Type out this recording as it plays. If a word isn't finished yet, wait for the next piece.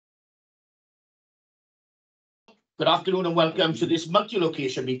Good afternoon and welcome to this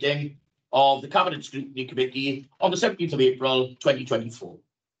multi-location meeting of the Cabinet Scrutiny Committee on the 17th of April 2024.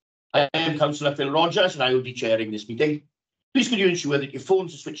 I am Councillor Phil Rogers and I will be chairing this meeting. Please could you ensure that your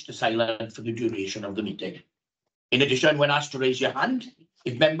phones are switched to silent for the duration of the meeting. In addition, when asked to raise your hand,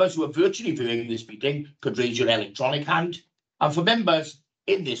 if members who are virtually viewing this meeting could raise your electronic hand, and for members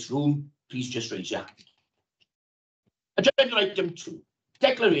in this room, please just raise your hand. Agenda item 2,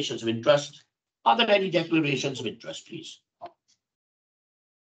 declarations of interest. Are there any declarations of interest, please?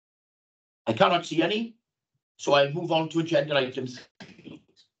 I cannot see any, so I'll move on to agenda item 3.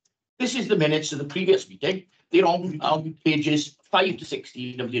 This is the minutes of the previous meeting. They're on pages 5 to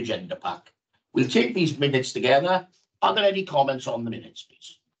 16 of the agenda pack. We'll take these minutes together. Are there any comments on the minutes,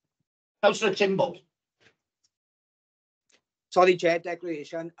 please? Councillor Timbo. Sorry, Chair,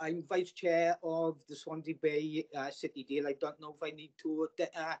 declaration. I'm Vice Chair of the Swansea Bay City Deal. I don't know if I need to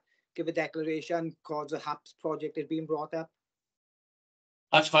give a declaration because the HAPS project is being brought up.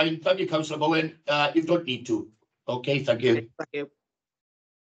 That's fine. Thank you, Councillor Bowen. You don't need to. Okay, thank you. Thank you.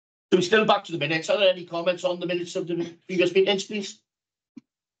 So we're still back to the minutes. Are there any comments on the minutes of the previous meetings, please?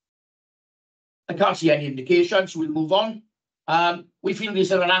 I can't see any indications, so we'll move on. We feel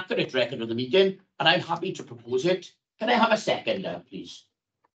these are an accurate record of the meeting, and I'm happy to propose it. Can I have a seconder, please?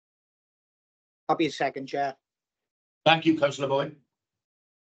 Happy second, Chair. Thank you, Councillor Bowen.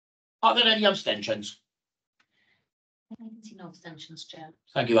 Are there any abstentions? I can see no abstentions, Chair.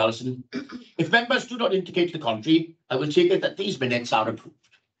 Thank you, Alison. If members do not indicate the contrary, I will take it that these minutes are approved.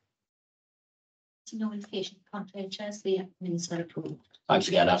 No indication contrary, Chair, so the minutes are approved. Thanks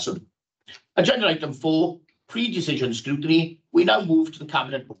again, Alison. Agenda item 4, pre-decision scrutiny. We now move to the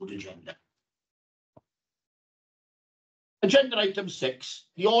Cabinet Board agenda. Agenda item 6,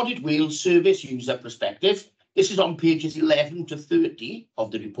 the Audit Wales Service User Perspective. This is on pages 11 to 30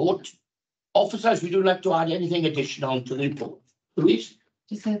 of the report. Officers, would you like to add anything additional to the report? Louise?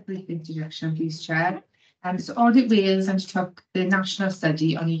 Just a brief introduction, please, Chair. So Audit Wales undertook the national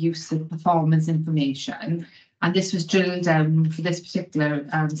study on the use of performance information, and this was drilled down for this particular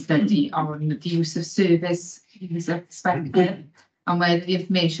study on the use of service user perspective and whether the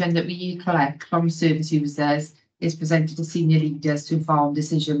information that we collect from service users is presented to senior leaders to inform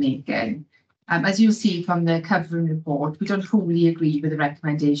decision making. As you'll see from the covering report, we don't wholly agree with the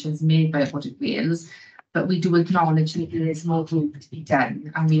recommendations made by Audit Wales, but we do acknowledge that there is more work to be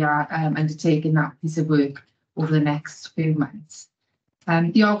done, and we are undertaking that piece of work over the next few months.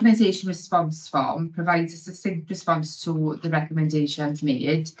 The organisation response form provides a succinct response to the recommendations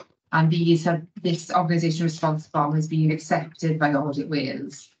made, and this organisation response form has been accepted by Audit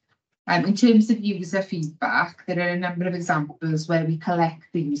Wales. In terms of user feedback, there are a number of examples where we collect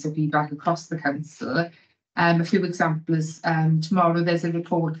the user feedback across the council. A few examples, tomorrow there's a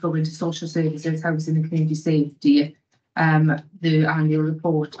report going to Social Services, Housing and Community Safety, the annual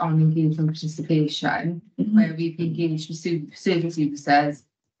report on engagement participation, where we've engaged with service users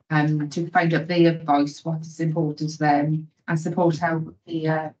to find out their voice, what is important to them, and support how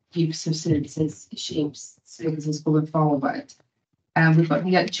the use of services shapes services going forward. We've got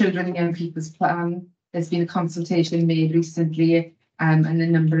the Children and Young People's Plan. There's been a consultation made recently and a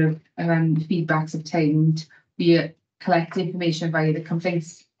number of feedbacks obtained. We collect information via the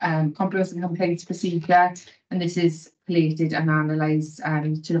comprehensive complaints procedure, and this is collated and analysed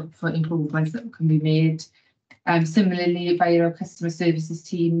to look for improvements that can be made. Similarly, via our customer services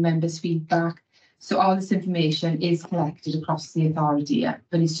team, members' feedback. So all this information is collected across the authority,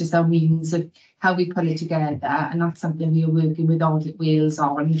 but it's just our means of how we put it together, and that's something we are working with Audit Wales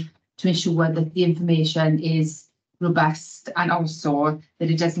on to ensure that the information is robust and also that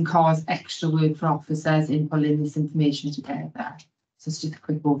it doesn't cause extra work for officers in pulling this information together. So it's just a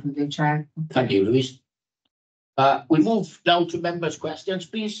quick overview, Chair. Thank you, Louise. We move now to members' questions,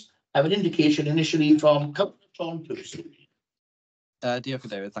 please. I have an indication initially from Councillor John Percy. Dear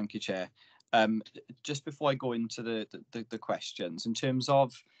David, thank you, Chair. Just before I go into the questions, in terms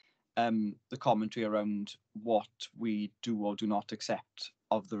of the commentary around what we do or do not accept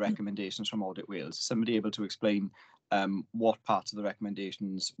of the recommendations from Audit Wales, is somebody able to explain what parts of the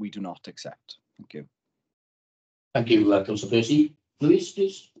recommendations we do not accept? Thank you. Thank you, Councillor Percy. Louise,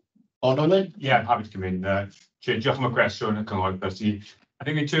 please. Yeah, I'm happy to come in. Chair, diolch am y cwestiwn yn Cyngor Percy. I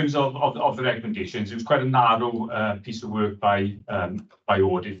think in terms of the recommendations, it was quite a narrow piece of work by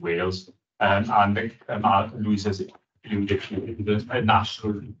Audit Wales, and Louise has alluded to a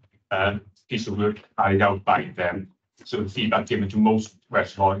national piece of work carried out by them. So the feedback given to most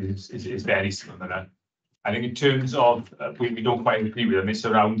restaurants is very similar. I think in terms of we don't quite agree with them, it's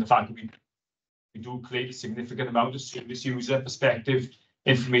around the fact that we do collect a significant amount of service user perspective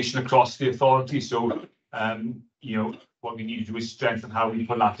information across the authority. So what we need to do is strengthen how we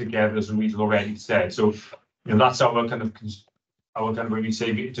put that together, as Louise already said. So, that's our kind of when we say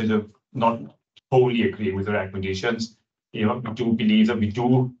in terms of not wholly agreeing with the recommendations. We do believe that we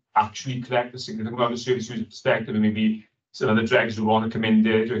do actually collect a significant amount of service user perspective, and maybe some of the directors who want to come in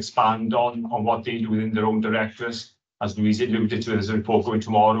there to expand on what they do within their own directorates. As Louise alluded to, there's a report going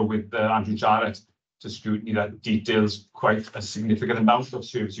tomorrow with Andrew Jarrett to Scrutiny that details quite a significant amount of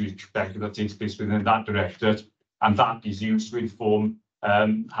service user perspective that takes place within that directorate, and that is used to inform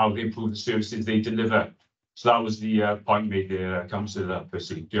how they improve the services they deliver. So that was the point made there, Councillor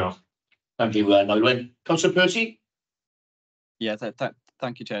Percy. Yeah. Thank you, Nolwenn. Councillor Percy? Yeah,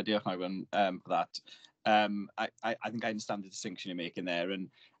 thank you, Chair. Diolch, Nolwenn, for that. I think I understand the distinction you're making there, and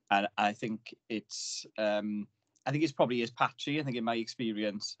I think it's probably is patchy. I think in my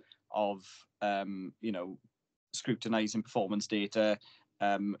experience of scrutinising performance data,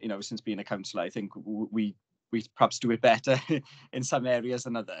 since being a councillor, I think we perhaps do it better in some areas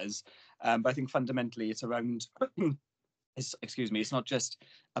than others. But I think fundamentally it's around, it's not just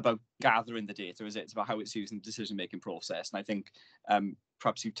about gathering the data, is it? It's about how it's used in the decision-making process. And I think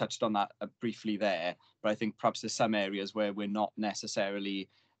perhaps you touched on that briefly there, but I think perhaps there's some areas where we're not necessarily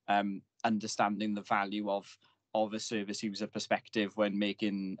understanding the value of a service user perspective when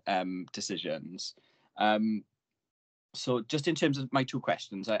making decisions. So just in terms of my two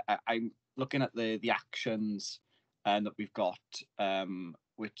questions, I'm looking at the actions that we've got,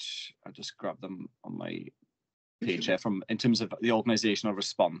 which I just grabbed them on my page here in terms of the organisational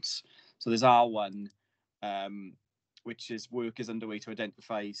response. So there's R1, which is work is underway to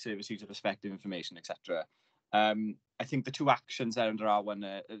identify service user perspective information, etc. I think the two actions there under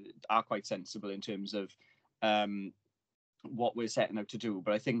R1 are quite sensible in terms of what we're setting out to do,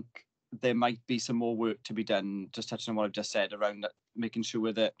 but I think there might be some more work to be done, just touching on what I've just said, around making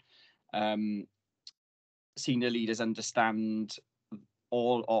sure that senior leaders understand,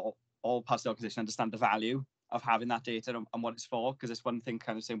 all parts of the organisation understand the value of having that data and what it's for, because it's one thing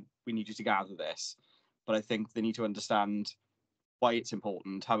kind of saying we need you to gather this, but I think they need to understand why it's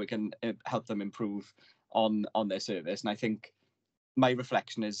important, how it can help them improve on their service. And I think my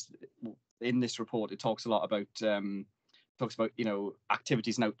reflection is, in this report, it talks a lot about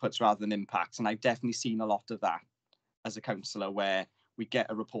activities and outputs rather than impacts, and I've definitely seen a lot of that as a councillor, where we get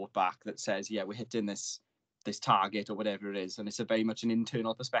a report back that says, yeah, we're hitting this target or whatever it is, and it's a very much an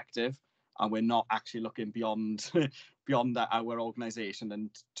internal perspective, and we're not actually looking beyond our organisation and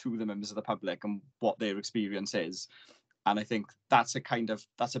to the members of the public and what their experience is. And I think that's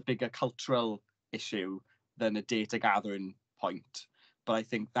a bigger cultural issue than a data gathering point, but I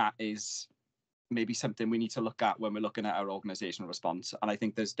think that is maybe something we need to look at when we're looking at our organisational response. And I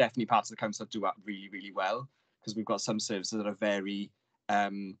think there's definitely parts of the council that do that really, really well, because we've got some services that are very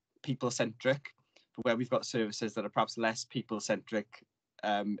people-centric, but where we've got services that are perhaps less people-centric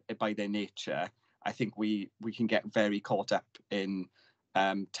by their nature, I think we can get very caught up in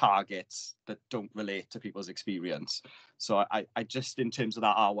targets that don't relate to people's experience. So I just, in terms of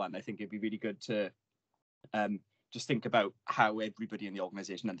that R1, I think it'd be really good to just think about how everybody in the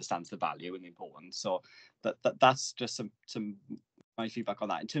organisation understands the value and the importance. So that's just some my feedback on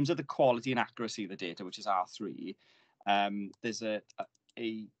that. In terms of the quality and accuracy of the data, which is R3, there's a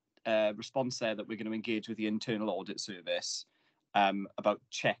response there that we're going to engage with the internal audit service about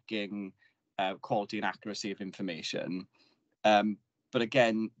checking quality and accuracy of information. But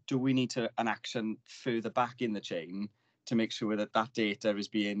again, do we need an action further back in the chain to make sure that that data is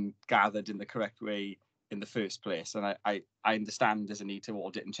being gathered in the correct way in the first place? And I understand there's a need to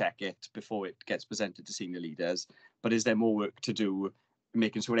audit and check it before it gets presented to senior leaders, but is there more work to do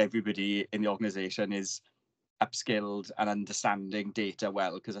making sure everybody in the organisation is upskilled and understanding data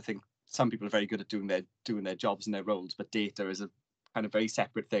well? Because I think some people are very good at doing their jobs and their roles, but data is a kind of very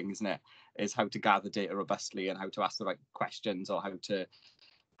separate thing, isn't it? Is how to gather data robustly and how to ask the right questions, or how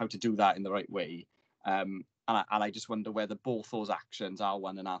to do that in the right way. And I just wonder whether both those actions,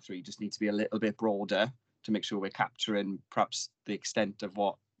 R1 and R3, just need to be a little bit broader to make sure we're capturing perhaps the extent of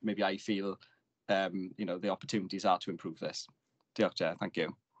what maybe I feel the opportunities are to improve this. Diolch, Chair. Thank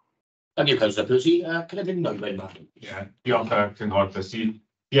you. Thank you, Councillor Percy. Can I bring Nolwenn back? Yeah, diolch, Cyngor Percy.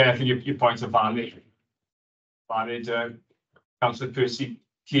 Yeah, I think your points are valid. Councillor Percy,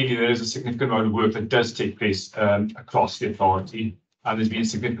 clearly there is a significant amount of work that does take place across the authority, and there's been a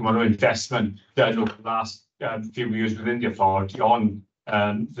significant amount of investment done over the last few years within the authority on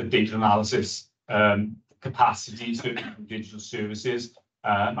the data analysis capacity, certainly from digital services,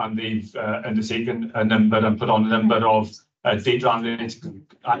 and they've undertaken a number and put on a number of data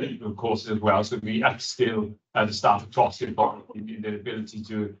analytical courses as well. So we upskill the staff across the authority in their ability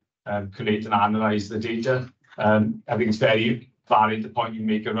to collate and analyse the data. I think it's very valid the point you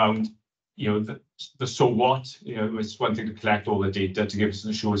make around, the so what. It's one thing to collect all the data to give us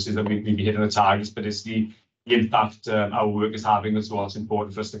an assurances that we be hitting the targets, but it's the impact our work is having as well. It's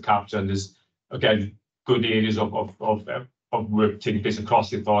important for us to capture, and there's again good areas of work taking place across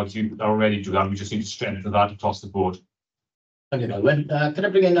the authority that already do that. We just need to strengthen that across the board. Thank you, Noel. Can I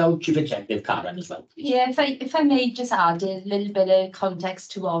bring in now Chief Executive Karen as well? Yeah, if I may just add a little bit of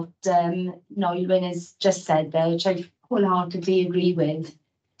context to what Noelwyn has just said there, which I wholeheartedly agree with.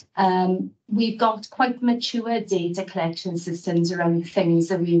 We've got quite mature data collection systems around things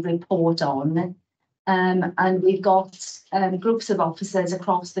that we report on. And we've got groups of officers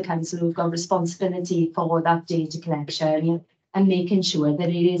across the council who've got responsibility for that data collection and making sure that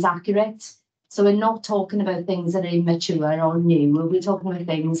it is accurate. So we're not talking about things that are immature or new. We're talking about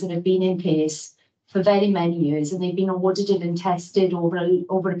things that have been in place for very many years, and they've been audited and tested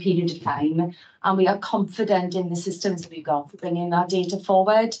over a period of time. And we are confident in the systems that we've got for bringing that data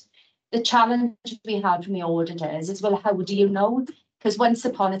forward. The challenge we had from the auditors is, well, how do you know? Because once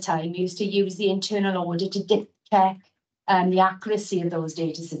upon a time, we used to use the internal audit to check the accuracy of those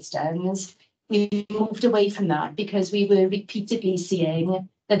data systems. We moved away from that because we were repeatedly seeing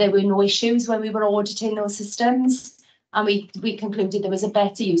that there were no issues when we were auditing those systems. And we concluded there was a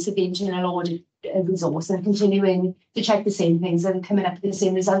better use of the internal audit resource and continuing to check the same things and coming up with the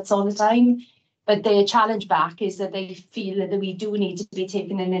same results all the time. But the challenge back is that they feel that we do need to be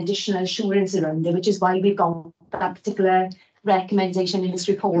taking an additional assurance around it, which is why we've got that particular recommendation in this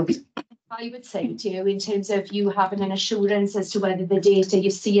report. I would say to you, in terms of you having an assurance as to whether the data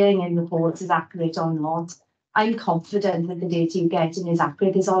you're seeing in reports is accurate or not, I'm confident that the data you're getting is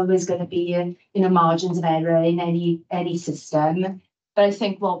accurate. There's always going to be, margins of error in any system. But I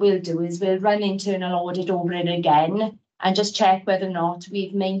think what we'll do is we'll run internal audit over it again and just check whether or not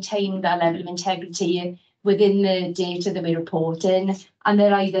we've maintained that level of integrity within the data that we're reporting, and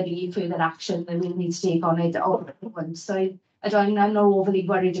there either be further action that we'll need to take on it all at once. So I'm not overly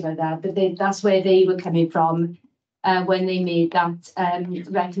worried about that, but that's where they were coming from when they made that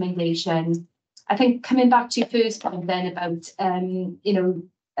recommendation. I think coming back to your first point then about,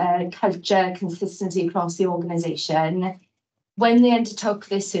 culture, consistency across the organisation, when they undertook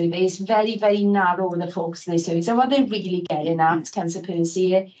this survey, it's very, very narrow, the focus of this survey. So what they're really getting at, Councillor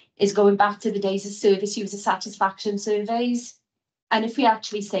Percy, is going back to the days of service user satisfaction surveys. And if we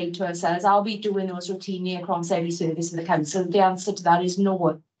actually say to ourselves, are we doing those routinely across every service in the council? The answer to that is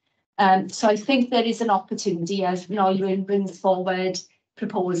no. So I think there is an opportunity as Noelwyn brings forward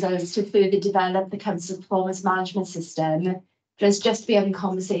proposals to further develop the council performance management system. There's just be having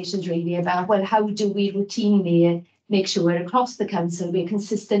conversations really about, well, how do we routinely make sure across the council we're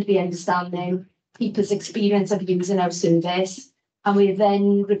consistently understanding people's experience of using our service, and we're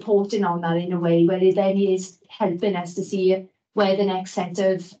then reporting on that in a way where it then is helping us to see where the next set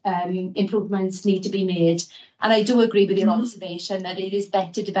of improvements need to be made. And I do agree with your observation that it is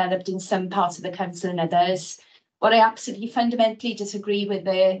better developed in some parts of the council than others. What I absolutely fundamentally disagree with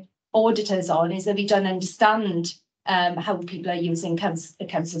the auditors on is that we don't understand how people are using council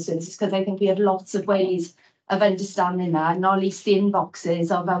services, because I think we have lots of ways of understanding that, not least the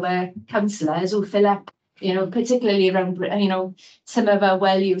inboxes of our councillors who fill up, particularly around, some of our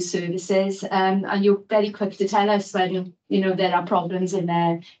well-used services, and you're very quick to tell us when, there are problems in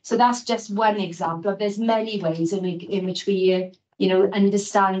there. So that's just one example. There's many ways in which we,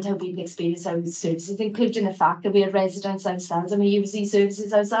 understand how people experience our services, including the fact that we are residents ourselves and we use these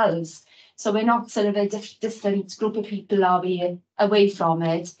services ourselves. So we're not sort of a distant group of people, are we, away from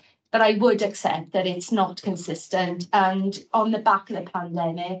it? But I would accept that it's not consistent. And on the back of the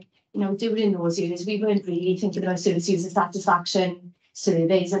pandemic, during those years, we weren't really thinking about service user satisfaction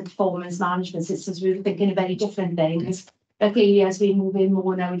surveys and performance management systems. We were thinking of very different things. But clearly, as we move in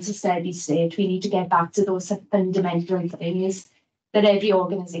more now into steady state, we need to get back to those fundamental things that every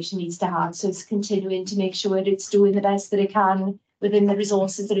organisation needs to have. So it's continuing to make sure it's doing the best that it can within the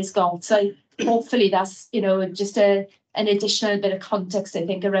resources that it's got. So hopefully that's, just an additional bit of context, I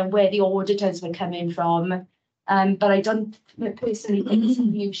think, around where the auditors were coming from. But I don't personally think it's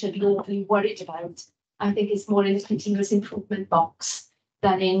something you should be overly worried about. I think it's more in the continuous improvement box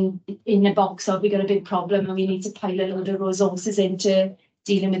than in a box of we got a big problem and we need to pile a load of resources into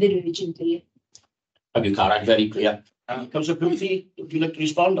dealing with it urgently. Thank you, Karen. Very clear. Councillor Percy, would you like to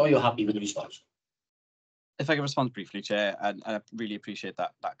respond, or are you happy with the response? If I can respond briefly, Chair, and I really appreciate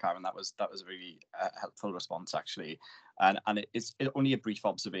that, Karen. That was a really helpful response, actually, and it's only a brief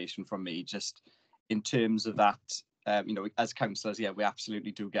observation from me, just in terms of that. As councillors, yeah, we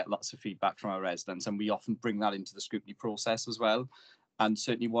absolutely do get lots of feedback from our residents, and we often bring that into the scrutiny process as well. And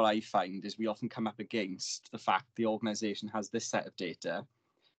certainly what I find is we often come up against the fact the organisation has this set of data,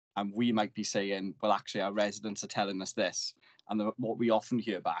 and we might be saying, well, actually, our residents are telling us this. And what we often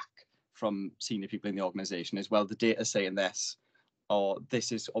hear back from senior people in the organisation is, well, the data's saying this, or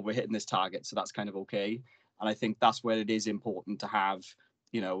we're hitting this target, so that's kind of okay. And I think that's where it is important to have,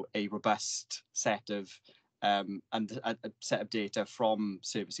 a robust set of and a set of data from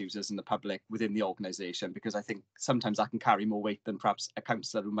service users and the public within the organisation, because I think sometimes that can carry more weight than perhaps a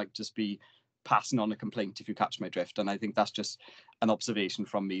councillor who might just be passing on a complaint, if you catch my drift. And I think that's just an observation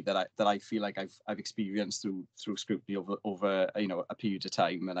from me that I feel like I've experienced through scrutiny over a period of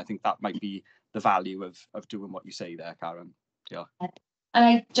time, and I think that might be the value of doing what you say there, Karen. Yeah. And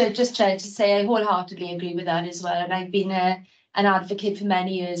I just tried to say I wholeheartedly agree with that as well. And I've been an advocate for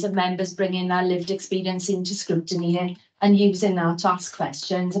many years of members bringing their lived experience into scrutiny and using that to ask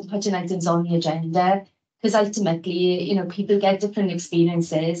questions and putting items on the agenda. Because ultimately, people get different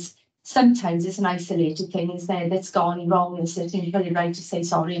experiences. Sometimes it's an isolated thing, isn't it, that's gone wrong and certainly very right to say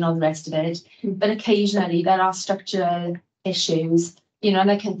sorry and all the rest of it. But occasionally there are structural issues.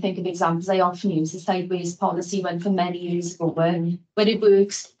 And I can think of examples I often use. The sideways policy went for many years ago, where it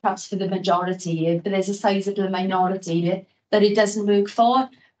works perhaps for the majority, but there's a sizable minority that it doesn't work for.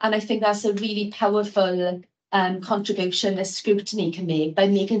 And I think that's a really powerful contribution that scrutiny can make by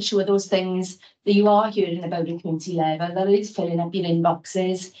making sure those things that you are hearing about at community level, that is filling up your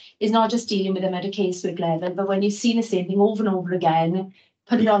inboxes, is not just dealing with them at a casework level, but when you see the same thing over and over again,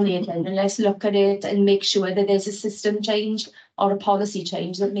 put it on the agenda and let's look at it and make sure that there's a system change or a policy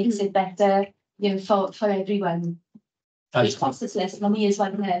change that makes it better, for everyone. It costs us less money as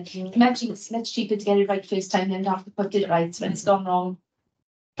well. Imagine it's much cheaper to get it right first time than to have to put it right when it's gone wrong.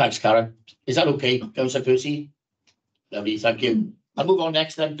 Thanks, Karen. Is that okay, Councillor Percy? Lovely, thank you. I'll move on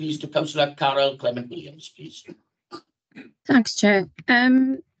next then, please, to Councillor Carol Clement-Williams, please. Thanks, Chair.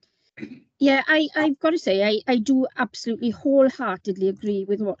 Yeah, I've got to say, I do absolutely wholeheartedly agree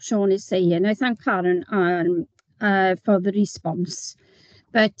with what Sean is saying. I thank Karen for the response.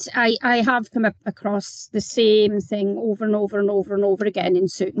 But I have come up across the same thing over and over and over and over again in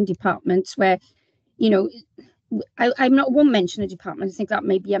certain departments where, I won't mention a department. I think that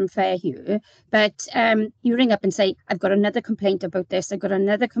may be unfair here. But you ring up and say, I've got another complaint about this. I've got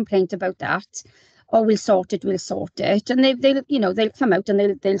another complaint about that. Or we'll sort it. And they'll come out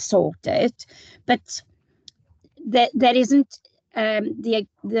and they'll sort it. But there isn't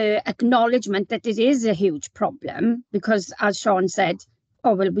the acknowledgement that it is a huge problem, because as Sean said,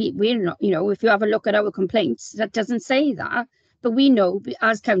 oh, well, we're not, if you have a look at our complaints, that doesn't say that. But we know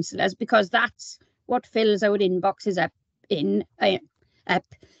as councillors, because that's what fills our inboxes up day in,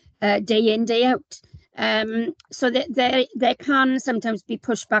 day out. So that there can sometimes be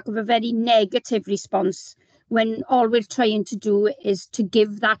pushback of a very negative response when all we're trying to do is to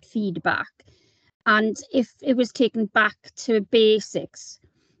give that feedback. And if it was taken back to basics,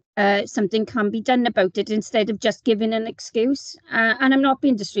 something can be done about it instead of just giving an excuse. And I'm not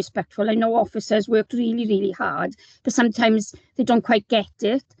being disrespectful. I know officers worked really, really hard, but sometimes they don't quite get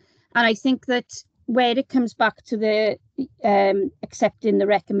it. And I think that where it comes back to the accepting the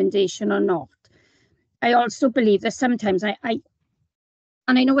recommendation or not, I also believe that sometimes and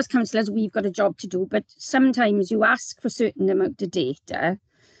I know as councillors we've got a job to do, but sometimes you ask for a certain amount of data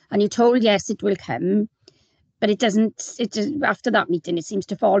and you're told, yes, it will come, but it doesn't, after that meeting, it seems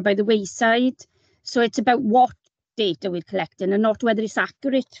to fall by the wayside. So it's about what data we're collecting and not whether it's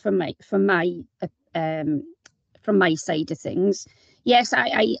accurate from my side of things. Yes,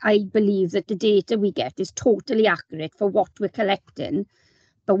 I believe that the data we get is totally accurate for what we're collecting.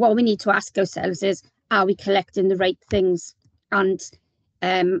 But what we need to ask ourselves is, are we collecting the right things? And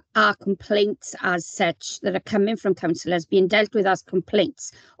are complaints as such that are coming from councillors being dealt with as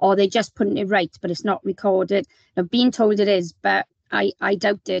complaints, or are they just putting it right, but it's not recorded? I've been told it is, but I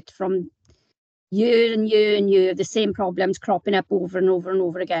doubt it from year and year and year, the same problems cropping up over and over and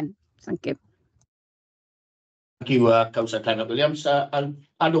over again. Thank you. Thank you, Councillor Clement-Williams. I'll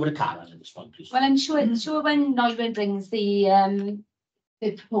hand over to Karen at this point, please. Well, I'm sure when Nigel brings the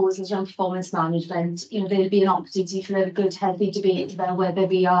proposals around performance management, there'll be an opportunity for a good, healthy debate about whether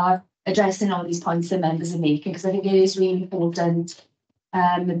we are addressing all these points that members are making, because I think it is really important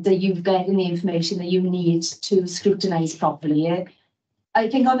that you're getting the information that you need to scrutinise properly. I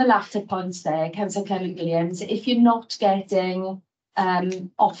think on the latter points there, Councillor Clement-Williams, if you're not getting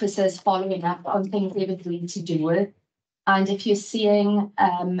officers following up on things they've agreed to do, and if you're seeing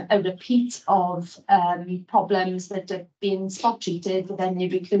a repeat of problems that have been spot treated but then they're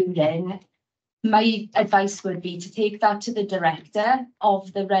recurring, my advice would be to take that to the director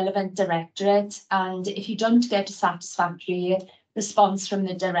of the relevant directorate. And if you don't get a satisfactory response from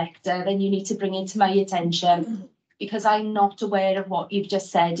the director, then you need to bring it to my attention, because I'm not aware of what you've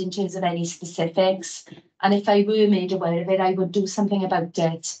just said in terms of any specifics. And if I were made aware of it, I would do something about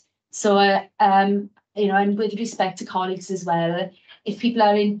it. So, you know, and with respect to colleagues as well, if people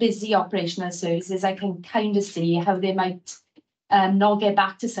are in busy operational services, I can kind of see how they might not get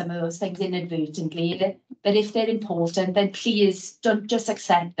back to some of those things inadvertently. But if they're important, then please don't just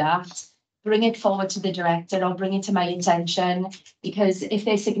accept that. Bring it forward to the director or bring it to my attention, because if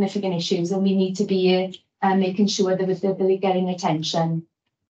there's significant issues, then we need to be making sure that they're getting attention.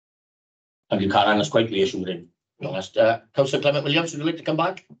 Thank you, Karen. That's quite reassuring. To be honest, Councillor Clement Williams, would you like to come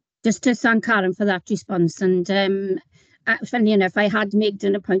back? Just to thank Karen for that response. And funnily enough, I had made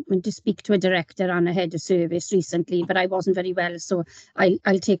an appointment to speak to a director and a head of service recently, but I wasn't very well, so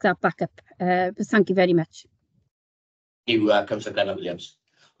I'll take that back up. But thank you very much. Thank you, Councillor Clement Williams.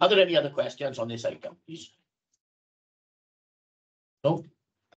 Are there any other questions on this item, please? No?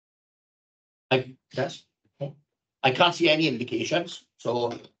 Yes? I can't see any indications.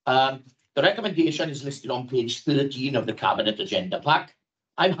 So the recommendation is listed on page 13 of the Cabinet Agenda Pack.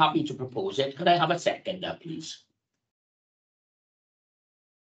 I'm happy to propose it. Can I have a seconder, please?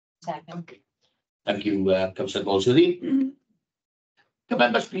 Second. Thank you, Councillor Goldsworthy. Can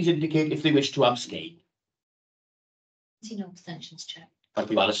members please indicate if they wish to abstain? See no abstentions, Chair. Thank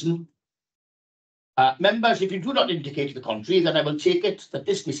you, Alison. Members, if you do not indicate the contrary, then I will take it that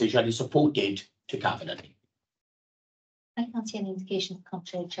this decision is supported to Cabinet. I can't see any indication of the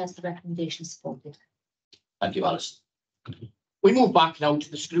contrary, Chair. The recommendation is supported. Thank you, Alison. We move back now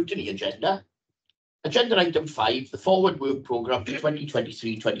to the scrutiny agenda. Agenda item 5, the forward work programme for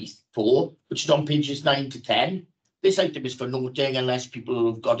 2023-24, which is on pages 9 to 10. This item is for noting unless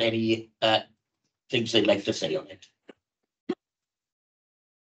people have got any things they'd like to say on it.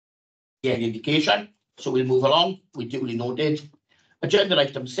 Any indication? So we'll move along. We duly noted. Agenda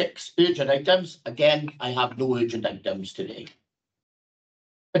item 6, urgent items. Again, I have no urgent items today.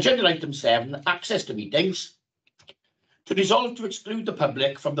 Agenda item 7, access to meetings. To resolve to exclude the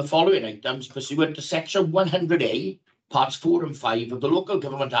public from the following items pursuant to section 100A, parts 4 and 5 of the Local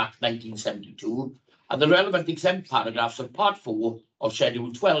Government Act 1972 and the relevant exempt paragraphs of part 4 of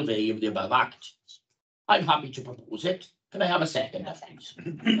schedule 12A of the above act. I'm happy to propose it. Can I have a second, please?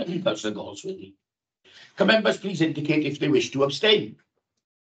 Thank you, Councillor Goldsworthy. Can members please indicate if they wish to abstain?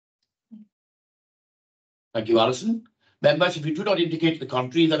 Thank you, Alison. Members, if you do not indicate the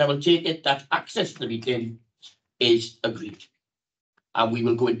contrary, then I will take it that access to the meeting is agreed. And we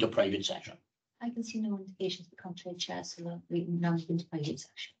will go into private session. I can see no indication of the contrary, Chair, so we now go into private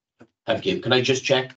session. Thank you. Can I just check